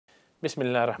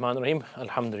Bismillah ar-Rahman ar-Rahim.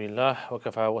 Alhamdulillah. Wa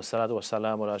kafa wa salatu wa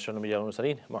salamu ala ashrafil anbiya wal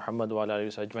mursalin. Muhammad wa ala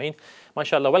alihi wa ajma'in.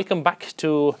 MashaAllah. Welcome back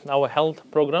to our health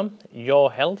program,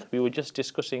 Your Health. We were just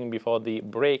discussing before the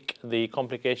break the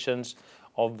complications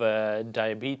of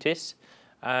diabetes.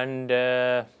 And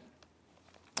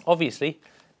obviously,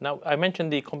 now I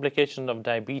mentioned the complications of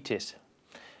diabetes.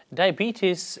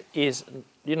 Diabetes is,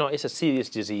 it's a serious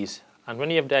disease. And when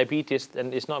you have diabetes,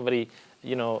 then it's not very,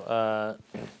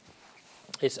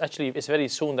 it's very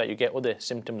soon that you get other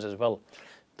symptoms as well.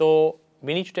 So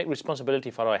we need to take responsibility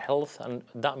for our health, and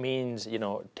that means,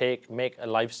 make a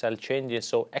lifestyle changes.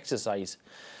 So exercise.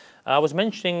 I was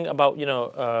mentioning about,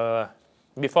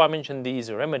 before I mentioned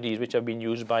these remedies which have been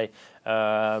used by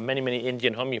many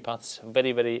Indian homeopaths,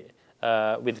 very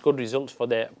with good results for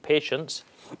their patients.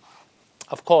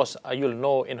 Of course, you'll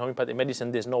know in homeopathic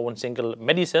medicine there's no one single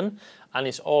medicine, and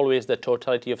it's always the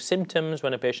totality of symptoms.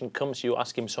 When a patient comes, you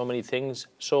ask him so many things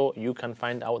so you can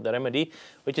find out the remedy,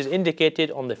 which is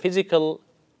indicated on the physical,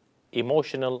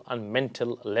 emotional and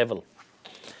mental level.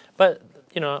 But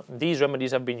these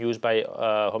remedies have been used by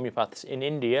homeopaths in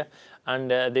India,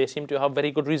 and they seem to have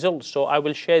very good results. So I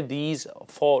will share these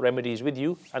 4 remedies with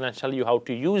you, and I'll tell you how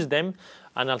to use them,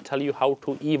 and I'll tell you how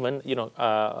to even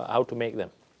how to make them,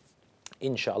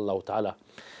 inshallah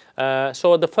ta'ala.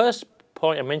 So the first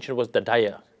point I mentioned was the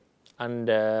diet, and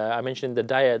I mentioned the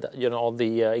diet, all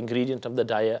the ingredients of the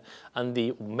diet and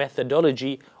the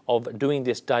methodology of doing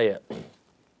this diet.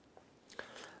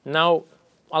 Now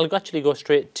I'll actually go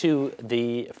straight to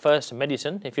the first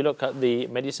medicine. If you look at the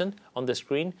medicine on the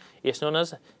screen, it's known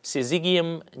as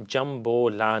Syzygium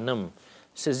jambolanum.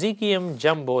 Syzygium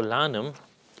jambolanum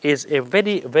is a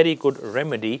very good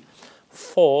remedy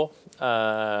for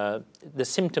the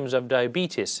symptoms of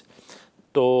diabetes.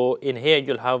 So in here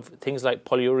you'll have things like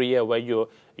polyuria, where you're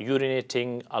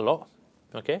urinating a lot,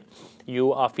 okay?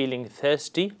 You are feeling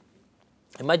thirsty.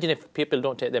 Imagine if people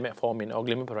don't take their metformin or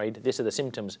glimepiride. These are the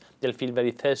symptoms. They'll feel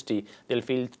very thirsty. They'll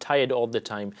feel tired all the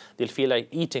time. They'll feel like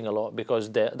eating a lot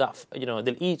because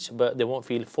they'll eat, but they won't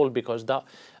feel full because that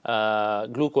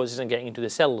glucose isn't getting into the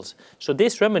cells. So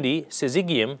this remedy,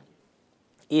 Syzygium,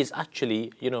 is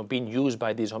actually being used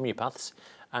by these homeopaths,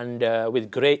 and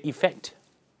with great effect,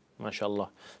 mashallah.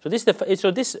 So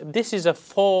this is a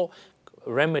 4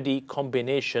 remedy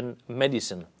combination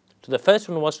medicine. So the first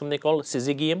one was something called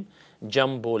Syzygium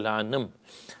jambolanum.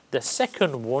 The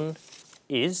second one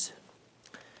is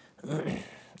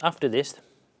after this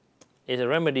is a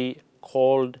remedy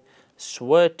called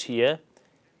Swertia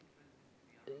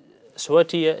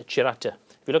chirata.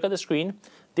 If you look at the screen,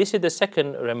 this is the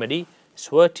second remedy,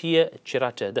 Swertia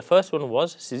chirata. The first one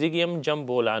was Syzygium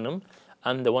jambolanum,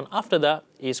 and the one after that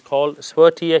is called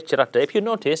Swertia chirata. If you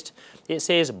noticed, it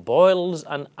says boils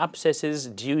and abscesses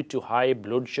due to high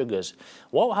blood sugars.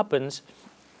 What happens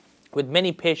with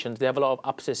many patients, they have a lot of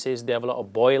abscesses, they have a lot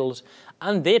of boils,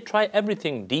 and they try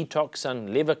everything, detox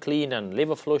and liver clean and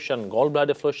liver flush and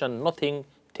gallbladder flush, and nothing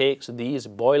takes these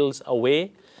boils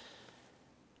away.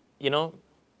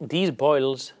 These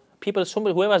boils,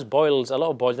 whoever has boils, a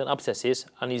lot of boils and abscesses,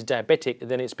 and is diabetic,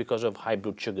 then it's because of high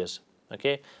blood sugars.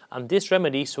 Okay, and this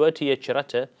remedy, Swertia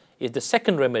chirata, is the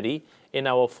second remedy in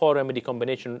our 4 remedy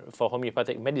combination for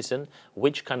homeopathic medicine,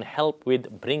 which can help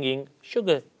with bringing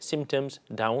sugar symptoms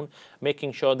down,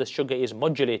 making sure the sugar is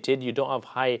modulated. You don't have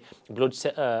high blood,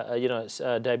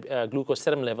 glucose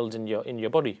serum levels in your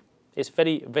body. It's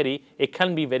it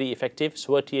can be very effective.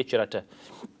 Swertia chirata.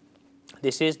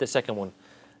 This is the second one.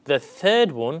 The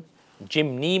third one,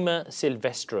 Gymnema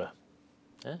sylvestra,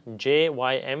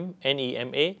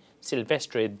 Jymnema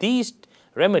sylvestra. These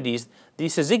remedies, the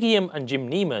Syzygium and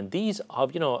Gymnema, these are,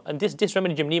 and this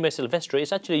remedy Gymnema sylvestra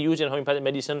is actually used in homeopathic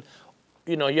medicine.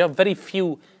 You have very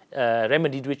few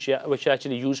remedies which are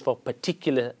actually used for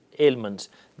particular ailments.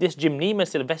 This Gymnema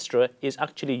sylvestra is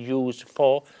actually used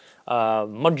for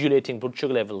modulating blood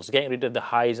sugar levels, getting rid of the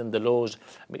highs and the lows,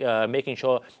 making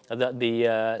sure that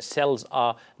the cells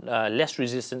are less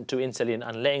resistant to insulin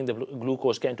and letting the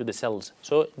glucose get into the cells.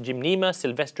 So Gymnema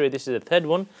sylvestra, this is the third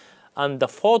one. And the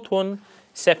fourth one,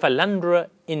 Cephalandra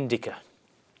indica.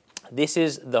 This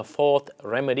is the 4th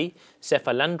remedy,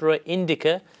 Cephalandra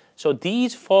indica. So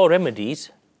these 4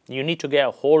 remedies you need to get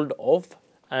a hold of,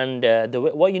 and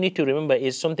what you need to remember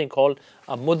is something called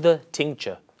a mother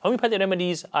tincture. Homeopathic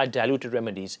remedies are diluted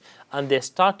remedies, and they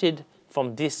started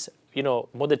from this,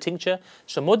 mother tincture.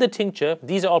 So mother tincture,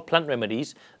 these are all plant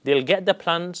remedies. They'll get the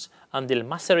plants and they'll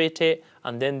macerate it,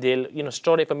 and then they'll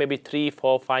store it for maybe 3,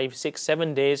 4, 5, 6,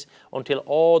 7 days until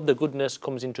all the goodness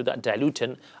comes into that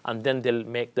diluent, and then they'll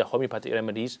make the homeopathic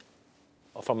remedies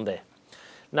from there.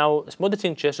 Now, mother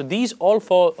tincture. So all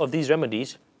 4 of these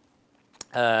remedies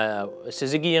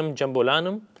Syzygium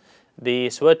jambolanum, the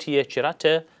Swertia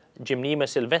chirata, Gymnema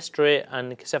sylvestre,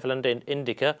 and Cephalanda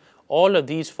indica. All of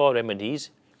these 4 remedies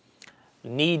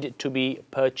need to be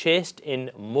purchased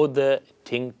in mother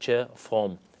tincture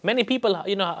form. Many people,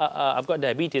 have got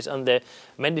diabetes and the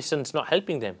medicine's not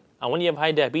helping them. And when you have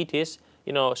high diabetes,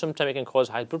 sometimes it can cause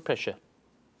high blood pressure.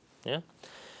 Yeah.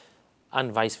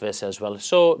 And vice versa as well.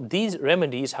 So these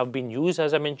remedies have been used,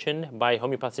 as I mentioned, by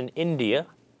homeopaths in India.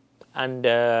 And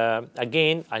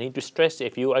again, I need to stress,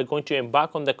 if you are going to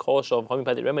embark on the course of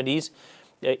homeopathic remedies,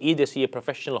 either see a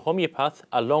professional homeopath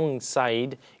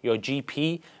alongside your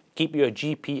GP. Keep your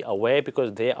GP aware,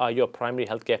 because they are your primary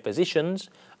healthcare physicians,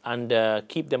 and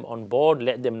keep them on board.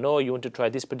 Let them know you want to try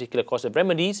this particular course of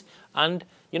remedies, and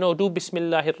do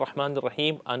Bismillahir Rahmanir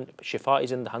Rahim, and Shifa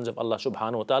is in the hands of Allah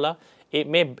subhanahu wa ta'ala. It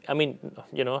may,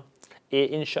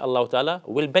 it inshallah ta'ala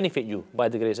will benefit you by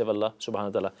the grace of Allah subhanahu wa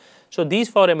ta'ala. So these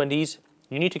 4 remedies,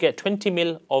 you need to get 20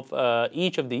 ml of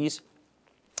each of these.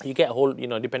 You get a whole,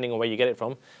 depending on where you get it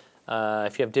from.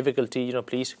 If you have difficulty,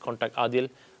 please contact Adil,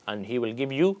 and he will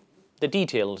give you the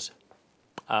details.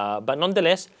 But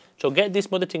nonetheless, so get this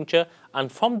mother tincture,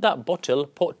 and from that bottle,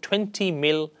 put 20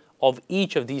 ml of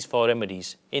each of these 4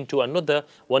 remedies into another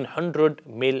 100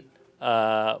 ml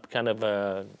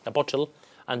a bottle.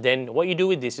 And then what you do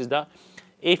with this is that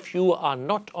if you are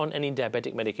not on any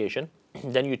diabetic medication,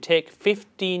 then you take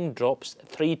 15 drops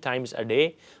 3 times a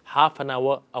day, half an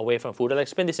hour away from food. I'll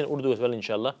explain this in Urdu as well,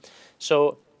 inshallah.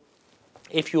 So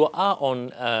if you are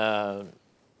on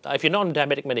if you're not on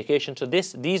diabetic medication, so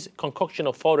these concoction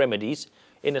of 4 remedies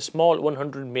in a small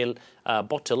 100 ml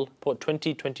bottle, put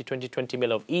 20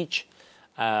 ml of each.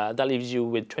 That leaves you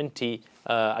with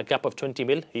a gap of 20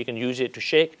 ml. You can use it to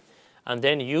shake, and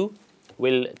then you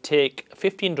will take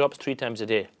 15 drops 3 times a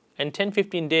day. In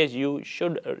 10-15 days, you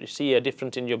should see a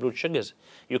difference in your blood sugars.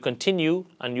 You continue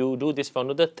and you do this for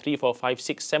another 3, 4, 5,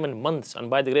 6, 7 months, and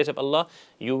by the grace of Allah,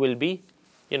 you will be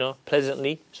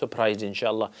pleasantly surprised,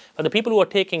 inshallah. For the people who are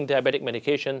taking diabetic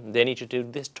medication, they need to do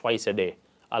this twice a day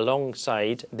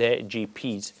alongside their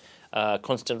GP's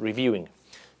constant reviewing.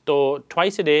 So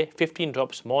twice a day, 15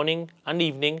 drops, morning and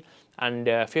evening, and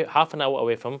half an hour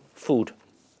away from food.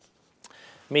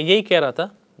 मैं यही कह रहा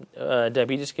था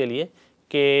diabetes के लिए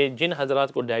कि जिन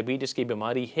हज़रात को diabetes की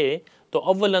बीमारी है, तो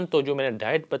अव्वलन तो जो मैंने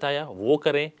डाइट बताया वो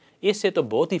करें. इससे तो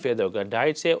बहुत ही फ़ायदा होगा.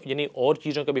 डाइट से यानी और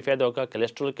चीज़ों का भी फ़ायदा होगा.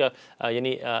 कोलेस्ट्रॉल का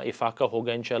यानी इफाका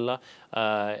होगा इंशाल्लाह.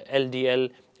 LDL,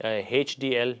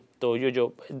 HDL, तो ये जो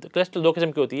कोलेस्ट्रॉल 2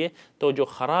 किस्म की होती है. तो जो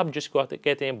ख़राब जिसको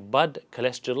कहते हैं बड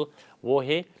कोलेस्ट्रॉल, वो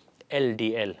है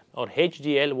LDL, और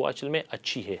HDL वो असल में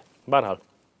अच्छी है. बहरहाल,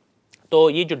 तो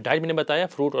ये जो डाइट मैंने बताया,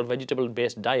 फ्रूट और वेजिटेबल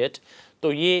बेस्ड डाइट,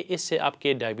 तो ये इससे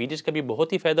आपके डायबिटीज़ का भी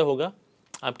बहुत ही फ़ायदा होगा.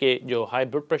 आपके जो हाई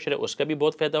ब्लड प्रेशर है उसका भी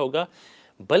बहुत फ़ायदा होगा.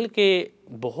 बल्कि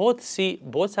बहुत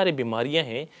सारी बीमारियां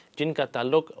हैं जिनका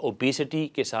ताल्लुक ओबेसिटी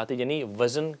के साथ है, यानी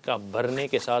वज़न का बढ़ने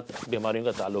के साथ बीमारियों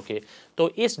का ताल्लुक है. तो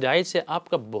इस डाइट से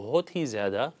आपका बहुत ही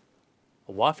ज़्यादा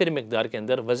वाफिर मकदार के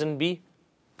अंदर वज़न भी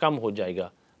कम हो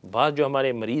जाएगा. बाद जो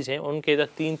हमारे मरीज़ हैं उनके इधर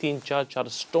 3-3, 4-4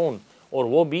 स्टोन, और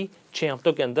वो भी 6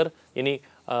 हफ्तों के अंदर यानी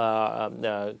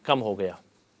कम हो गया.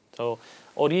 तो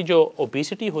और ये जो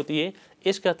ओबेसिटी होती है,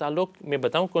 इसका ताल्लुक मैं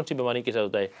बताऊं कौन सी बीमारी के साथ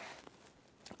होता है.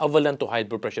 अव्वलन तो हाई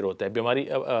ब्लड प्रेशर होता है, बीमारी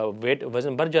वेट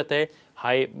वज़न बढ़ जाता है,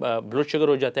 हाई ब्लड शुगर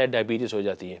हो जाता है, डायबिटीज़ हो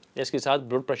जाती है. इसके साथ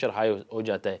ब्लड प्रेशर हाई हो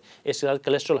जाता है, इसके साथ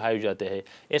कोलेस्ट्रॉल हाई हो जाता है,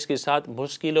 इसके साथ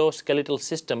मस्कुलोस्केलेटल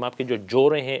सिस्टम, आपके जो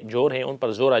जोड़ हैं उन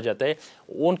पर जोर आ जाता है,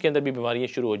 उनके अंदर भी बीमारियाँ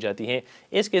शुरू हो जाती हैं.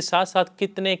 इसके साथ साथ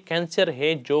कितने कैंसर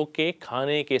हैं जो कि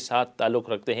खाने के साथ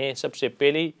ताल्लुक़ रखते हैं. सबसे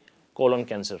पहले कोलन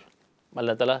कैंसर,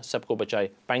 अल्लाह ताला सबको बचाए.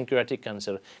 पैंक्रियाटिक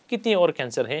कैंसर, कितने और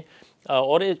कैंसर हैं.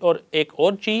 और एक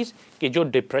और चीज़ कि जो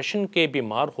डिप्रेशन के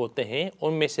बीमार होते हैं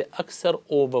उनमें से अक्सर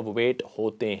ओवरवेट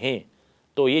होते हैं.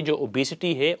 तो ये जो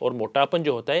ओबेसिटी है और मोटापन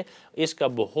जो होता है, इसका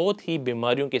बहुत ही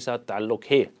बीमारियों के साथ ताल्लुक़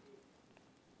है.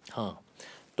 हाँ,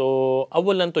 तो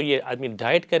अव्वलन तो ये आदमी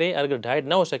डाइट करे. अगर डाइट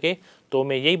ना हो सके तो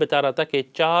मैं यही बता रहा था कि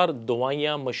 4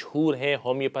 दवाइयाँ मशहूर हैं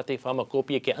होम्योपैथिक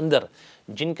फार्माकोपिया के अंदर,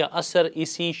 जिनका असर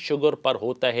इसी शुगर पर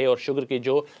होता है. और शुगर की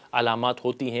जो अलामात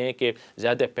होती हैं कि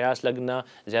ज़्यादा प्यास लगना,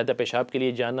 ज़्यादा पेशाब के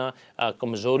लिए जाना,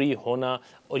 कमज़ोरी होना,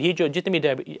 और ये जो जितनी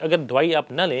अगर दवाई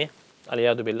आप ना लें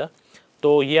अलियादु बिल्लाह,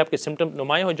 तो ये आपके सिम्टम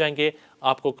नुमायाँ हो जाएंगे.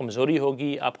 आपको कमज़ोरी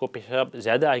होगी, आपको पेशाब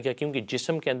ज़्यादा आएगा, क्योंकि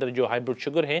जिस्म के अंदर जो हाई ब्लड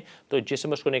शुगर है तो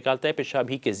जिस्म उसको निकालता है पेशाब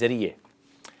ही के ज़रिए.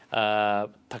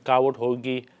 थकावट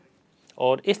होगी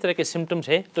और इस तरह के सिम्टम्स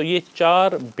हैं. तो ये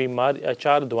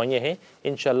 4 दवाइयाँ हैं,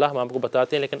 इंशाल्लाह हम आपको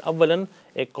बताते हैं. लेकिन अव्वलन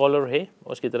एक कॉलर है,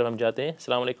 उसकी तरफ हम जाते हैं.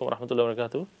 अस्सलाम वालेकुम रहमतुल्लाहि व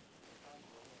बरकातुहू.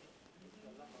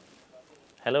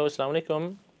 हेलो, अस्सलाम वालेकुम.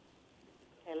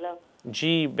 हेलो,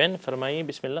 جی بہن فرمائیے،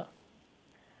 بسم اللہ.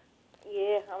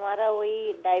 یہ ہمارا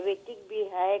وہی ڈائبٹک بھی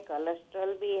ہے،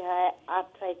 کولیسٹرول بھی ہے،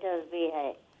 آرتھرائٹس بھی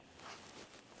ہے.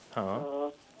 ہاں تو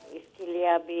اس کے لیے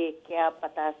ابھی کیا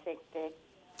بتا سکتے؟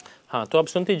 ہاں، تو آپ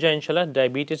سنتی جائیں انشاءاللہ،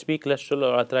 ڈائبٹیز بھی، کولیسٹرول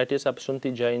اور آرتھرائٹس آپ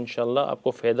سنتی جائیں انشاءاللہ، آپ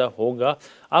کو فائدہ ہوگا.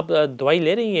 آپ دوائی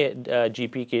لے رہی ہیں جی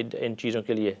پی کے ان چیزوں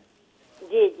کے لیے؟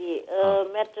 جی جی،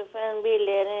 میٹروفین بھی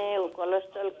لے رہے ہیں،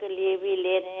 کولیسٹرول کے لیے بھی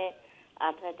لے رہے ہیں،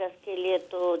 آرتھرائٹس کے لیے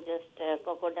تو جسٹ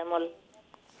کوکوڈیمول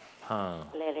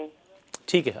ہاں لے رہے.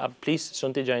 ٹھیک ہے، آپ پلیز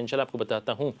سنتے جائیں انشاءاللہ، آپ کو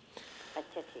بتاتا ہوں.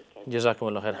 اچھا ٹھیک ہے. جزاکم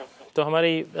اللہ خیر. اوکے. تو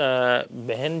ہماری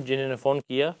بہن جنہوں نے فون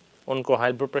کیا، ان کو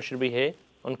ہائی بلڈ پریشر بھی ہے،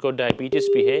 ان کو ڈائبٹیز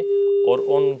بھی ہے، اور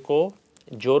ان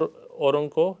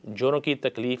کو جوڑوں کی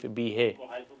تکلیف بھی ہے.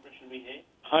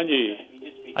 ہاں جی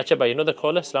اچھا بھائی، نو دا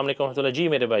کال. السلام علیکم ورحمۃ اللہ. جی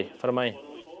میرے بھائی فرمائیں.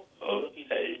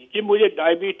 جی مجھے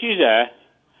ڈائبٹیز ہے.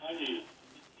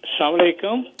 السلام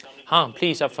علیکم. ہاں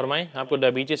پلیز آپ فرمائیں، آپ کو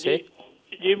ڈائبٹیز ہے؟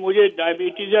 جی مجھے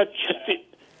ڈائبٹیز ہے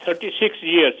 36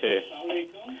 ایئر سے،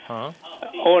 ہاں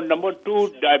اور نمبر 2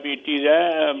 ڈائبٹیز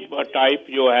ہے ٹائپ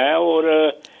جو ہے. اور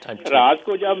ٹائپ 2. رات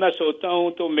کو جب میں سوتا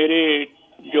ہوں تو میرے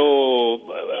جو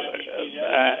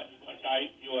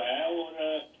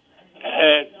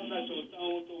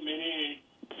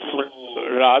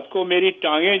رات کو میری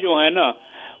ٹانگیں جو ہیں نا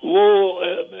وہ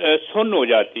سن ہو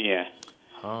جاتی ہیں.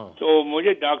 ہاں تو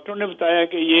مجھے ڈاکٹروں نے بتایا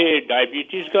کہ یہ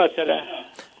ڈائبٹیز کا اثر ہے.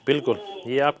 بالکل،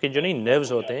 یہ آپ کے جو نہیں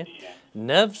نروز ہوتے ہیں،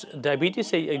 نروز ڈائبٹیز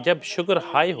سے جب شوگر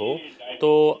ہائی ہو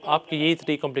تو آپ کی یہی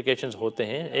 3 کمپلیکیشنز ہوتے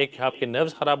ہیں. ایک آپ کے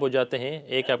نروز خراب ہو جاتے ہیں،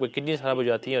 ایک آپ کی کڈنیز خراب ہو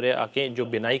جاتی ہیں، اور آپ کے جو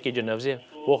بینائی کے جو نروز ہیں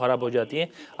وہ خراب ہو جاتی ہیں.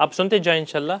 آپ سنتے جائیں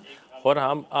انشاءاللہ، اور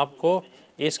ہم آپ کو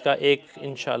اس کا ایک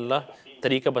انشاءاللہ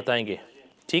طریقہ بتائیں گے.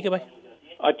 ٹھیک ہے بھائی؟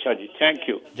 اچھا جی، تھینک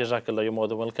یو. جزاک اللہ، یو مور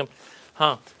دین ویلکم.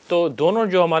 ہاں تو دونوں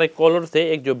جو ہمارے کالر تھے،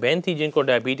 ایک جو بہن تھی جن کو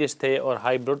ڈائبٹیز تھے اور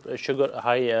high blood sugar,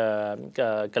 high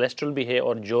cholesterol بھی ہے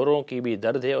اور جوڑوں کی بھی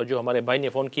درد ہے، اور جو ہمارے بھائی نے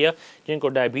فون کیا جن کو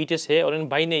ڈائبٹیز ہے، اور ان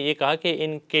بھائی نے یہ کہا کہ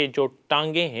ان کے جو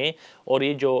ٹانگیں ہیں اور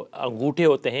یہ جو انگوٹھے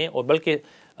ہوتے ہیں، اور بلکہ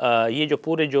یہ جو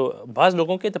پورے جو بعض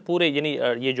لوگوں کے تو پورے یعنی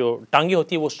یہ جو ٹانگیں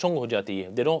ہوتی ہیں وہ سنگ ہو جاتی ہے.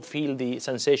 They don't feel the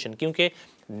sensation, کیونکہ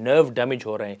نرو ڈیمیج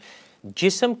ہو رہے ہیں.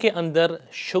 جسم کے اندر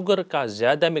شوگر کا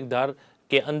زیادہ مقدار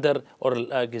کے اندر اور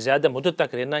زیادہ مدت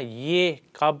تک رہنا یہ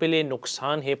قابل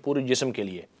نقصان ہے پورے جسم کے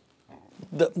لیے.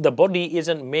 The body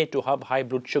isn't made to have high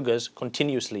blood sugars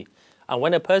continuously. And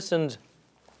when a person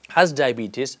has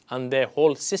diabetes and their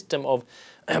whole system of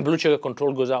blood sugar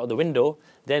control goes out the window,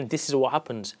 then this is what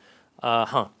happens.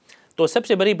 ہاں تو سب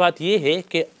سے بڑی بات یہ ہے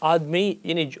کہ آدمی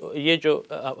یعنی یہ جو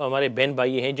ہمارے بہن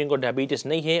بھائی ہیں جن کو ڈائبٹیز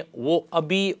نہیں ہے، وہ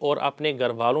ابھی اور اپنے گھر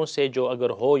والوں سے جو اگر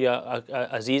ہو یا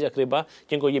عزیز اقربا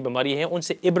جن کو یہ بیماری ہے ان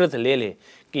سے عبرت لے لے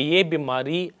کہ یہ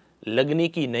بیماری لگنے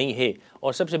کی نہیں ہے.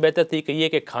 اور سب سے بہتر طریقہ یہ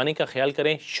کہ کھانے کا خیال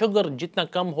کریں، شوگر جتنا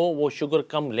کم ہو وہ شوگر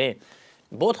کم لیں.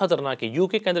 بہت خطرناک ہے. یو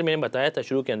کے اندر میں نے بتایا تھا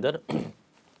شروع کے اندر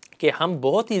کہ ہم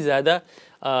بہت ہی زیادہ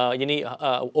یعنی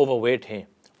اوور ویٹ ہیں.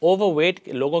 اوور ویٹ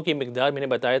لوگوں کی مقدار میں نے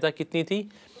بتایا تھا کتنی تھی،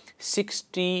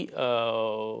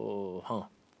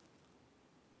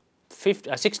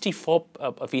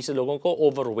 64% لوگوں کو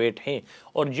اوور ویٹ ہیں.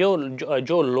 اور جو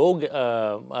لوگ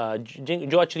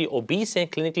جو ایکچولی اوبیس ہیں،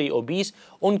 کلینکلی اوبیس،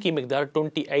 ان کی مقدار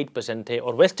 28% ہے.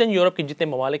 اور ویسٹرن یورپ کے جتنے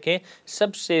ممالک ہیں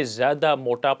سب سے زیادہ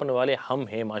موٹاپن والے ہم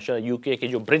ہیں ماشاءاللہ. یو کے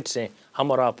جو برٹس ہیں،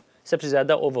 ہم اور آپ سب سے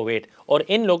زیادہ اوور ویٹ. اور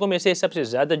ان لوگوں میں سے سب سے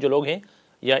زیادہ جو لوگ ہیں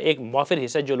یا ایک موافر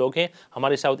حصہ جو لوگ ہیں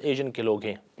ہمارے ساؤتھ ایشین کے لوگ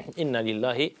ہیں. انا للہ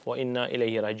و انا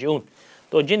الیہ راجعون.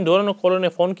 تو جن دونوں کالوں نے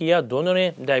فون کیا دونوں نے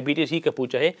ڈائبٹیز ہی کا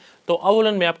پوچھا ہے. تو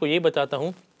اولاً میں آپ کو یہ بتاتا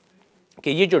ہوں کہ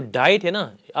یہ جو ڈائٹ ہے نا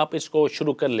آپ اس کو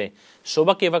شروع کر لیں.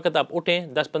 صبح کے وقت آپ اٹھیں،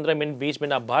 10-15 منٹ 20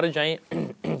 منٹ آپ باہر جائیں،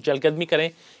 چل قدمی کریں،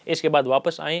 اس کے بعد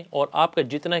واپس آئیں، اور آپ کا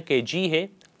جتنا kg ہے،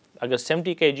 اگر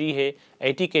 70 kg ہے،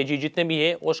 80 kg جتنے بھی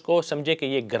ہے، اس کو سمجھیں کہ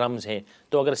یہ گرامز ہیں.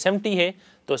 تو اگر 70 ہے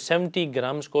تو 70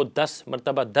 گرامز کو 10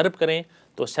 مرتبہ ضرب کریں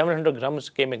تو 700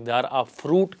 گرامز کے مقدار آپ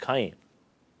فروٹ کھائیں.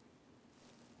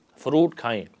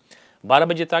 12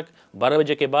 بجے تک. 12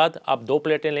 بجے کے بعد آپ 2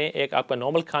 پلیٹیں لیں. ایک آپ کا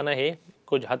نارمل کھانا ہے،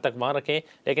 کچھ حد تک وہاں رکھیں،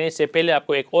 لیکن اس سے پہلے آپ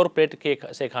کو ایک اور پلیٹ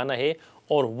سے کھانا ہے،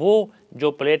 اور وہ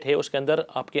جو پلیٹ ہے اس کے اندر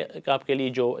آپ کے لیے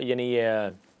جو یعنی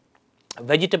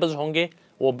ویجیٹیبلز ہوں گے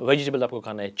وہ ویجیٹیبل آپ کو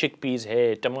کھانا ہے. چک پیز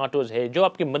ہے، ٹماٹوز ہے، جو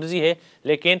آپ کی مرضی ہے،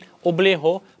 لیکن ابلے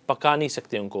ہو، پکا نہیں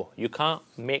سکتے ان کو. You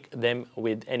can't make them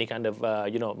with any kind of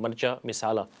مرچا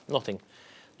masala, nothing.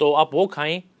 تو آپ وہ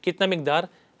کھائیں. کتنا مقدار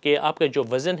کہ آپ کا جو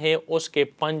وزن ہے اس کے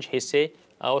 5 حصے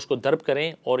اس کو ضرب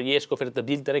کریں، اور یہ اس کو پھر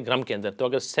تبدیل کریں گرام کے اندر. تو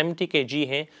اگر 70 kg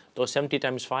ہیں تو 70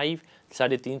 × 5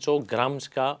 350 گرامز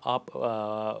کا آپ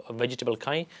ویجیٹیبل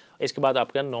کھائیں. اس کے بعد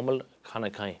آپ کا نارمل کھانا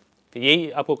کھائیں.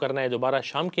 یہی آپ کو کرنا ہے دوبارہ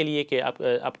شام کے لیے کہ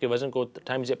آپ کے وزن کو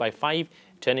ٹائمز بائی 5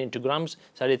 10 انٹو گرامز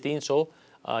 350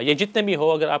 یہ جتنے بھی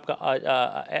ہو. اگر آپ کا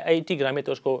 80 گرام ہے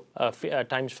تو اس کو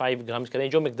ٹائمز 5 گرامز کریں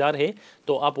جو مقدار ہے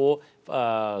تو آپ وہ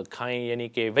کھائیں, یعنی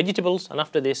کہ ویجیٹیبلس اینڈ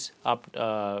آفٹر دس آپ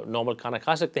نارمل کھانا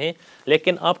کھا سکتے ہیں.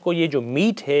 لیکن آپ کو یہ جو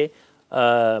میٹ ہے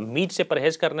میٹ سے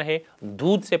پرہیز کرنا ہے,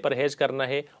 دودھ سے پرہیز کرنا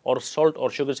ہے اور سالٹ اور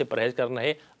شوگر سے پرہیز کرنا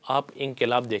ہے. آپ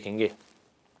انقلاب دیکھیں گے,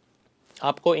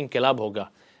 آپ کو انقلاب ہوگا.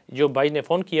 جو بھائی نے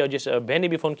فون کیا اور جس بہن نے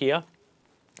بھی فون کیا,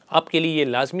 آپ کے لیے یہ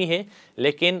لازمی ہے,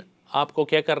 لیکن آپ کو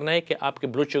کیا کرنا ہے کہ آپ کے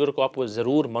بلڈ شوگر کو آپ کو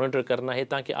ضرور مانیٹر کرنا ہے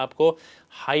تاکہ آپ کو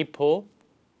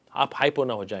ہائپو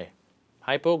نہ ہو جائے.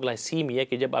 ہائپوگلائسیمیا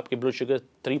کہ جب آپ کی بلڈ شوگر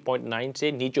 3.9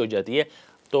 سے نیچے ہو جاتی ہے.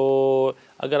 تو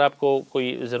اگر آپ کو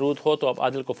کوئی ضرورت ہو تو آپ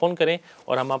عادل کو فون کریں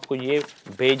اور ہم آپ کو یہ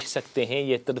بھیج سکتے ہیں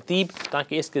یہ ترتیب,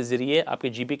 تاکہ اس کے ذریعے آپ کے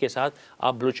جی پی کے ساتھ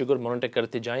آپ بلڈ شوگر مانیٹر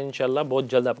کرتے جائیں. انشاءاللہ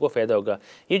بہت جلد آپ کو فائدہ ہوگا.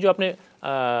 یہ جو آپ نے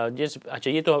اچھا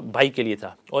یہ تو بھائی کے لیے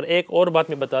تھا. اور ایک اور بات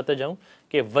میں بتاتا جاؤں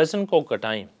کہ وزن کو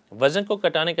کٹائیں. وزن کو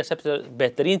کٹانے کا سب سے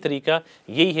بہترین طریقہ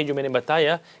یہی ہے جو میں نے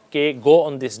بتایا کہ گو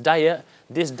آن دس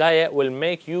diet will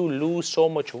make you lose so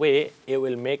much weight, it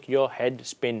will make your head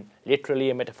spin literally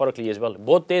and metaphorically as well.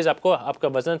 بہت تیز آپ کا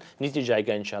وزن نیچے جائے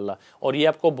گا انشاءاللہ, اور یہ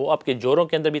آپ کے جوڑوں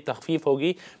کے اندر بھی تخفیف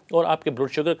ہوگی اور آپ کے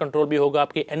بلڈ شوگر کنٹرول بھی ہوگا,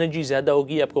 آپ کی انرجی زیادہ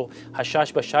ہوگی, آپ کو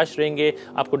حشاش بشاش رہیں گے,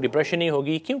 آپ کو ڈپریشن نہیں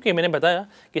ہوگی. کیونکہ میں نے بتایا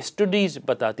کہ اسٹڈیز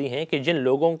بتاتی ہیں کہ جن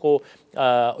لوگوں کو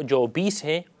جو 20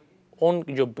 ہیں ان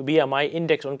جو بی ایم آئی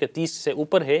انڈیکس ان کے 30 سے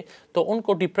اوپر ہے تو ان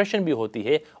کو ڈپریشن بھی ہوتی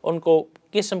ہے, ان کو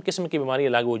قسم کی بیماریاں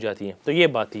لاگو ہو جاتی ہیں. تو یہ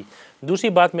بات تھی. دوسری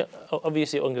بات میں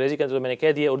obviously انگریزی کے اندر میں نے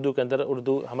کہہ دیا, اردو کے اندر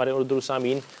ہمارے اردو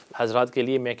سامعین حضرات کے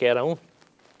لیے میں کہہ رہا ہوں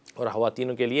اور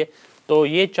خواتینوں کے لیے. تو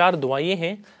یہ 4 دعائیں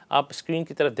ہیں, آپ اسکرین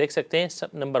کی طرف دیکھ سکتے ہیں.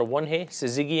 نمبر 1 ہے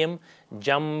سیزیگیم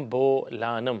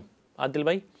جمبولانم. عادل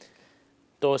بھائی,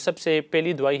 تو سب سے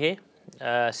پہلی دوائی ہے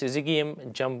سیزیگیم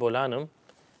جمبولانم,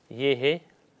 یہ ہے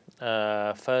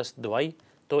فرسٹ دوائی.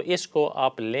 تو اس کو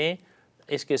آپ لیں.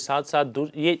 اس کے ساتھ ساتھ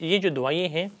یہ جو دوائیں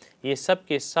ہیں یہ سب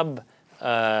کے سب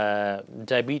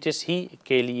ڈائبٹیس ہی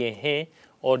کے لیے ہیں,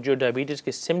 اور جو ڈائبٹیس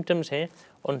کے سمٹمز ہیں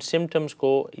ان سمٹمز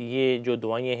کو یہ جو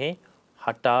دوائیں ہیں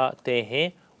ہٹاتے ہیں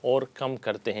اور کم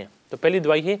کرتے ہیں. تو پہلی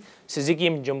دوائی ہے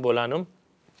سیزیگیم جمبولانم.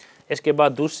 اس کے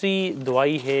بعد دوسری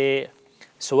دوائی ہے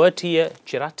سوارٹیا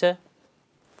چراٹا.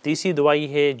 تیسری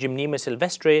دوائی ہے جمنیما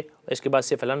سلویسٹرے. اس کے بعد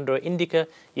سیفلنڈرو انڈیکا.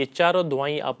 یہ چاروں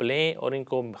دعائیں آپ لیں اور ان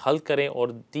کو حل کریں اور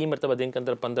 3 مرتبہ دن کے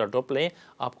اندر 15 ڈراپ لیں,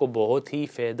 آپ کو بہت ہی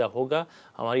فائدہ ہوگا.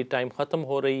 ہماری ٹائم ختم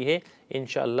ہو رہی ہے.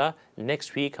 انشاءاللہ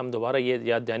نیکسٹ ویک ہم دوبارہ یہ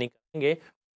یاد دہانی کریں گے.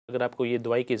 اگر آپ کو یہ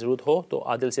دوائی کی ضرورت ہو تو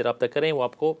عادل سے رابطہ کریں, وہ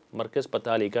آپ کو مرکز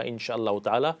بتا لے گا انشاءاللہ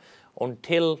تعالی.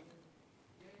 until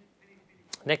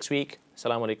next week,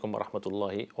 السلام علیکم ورحمۃ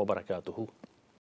اللہ وبرکاتہ.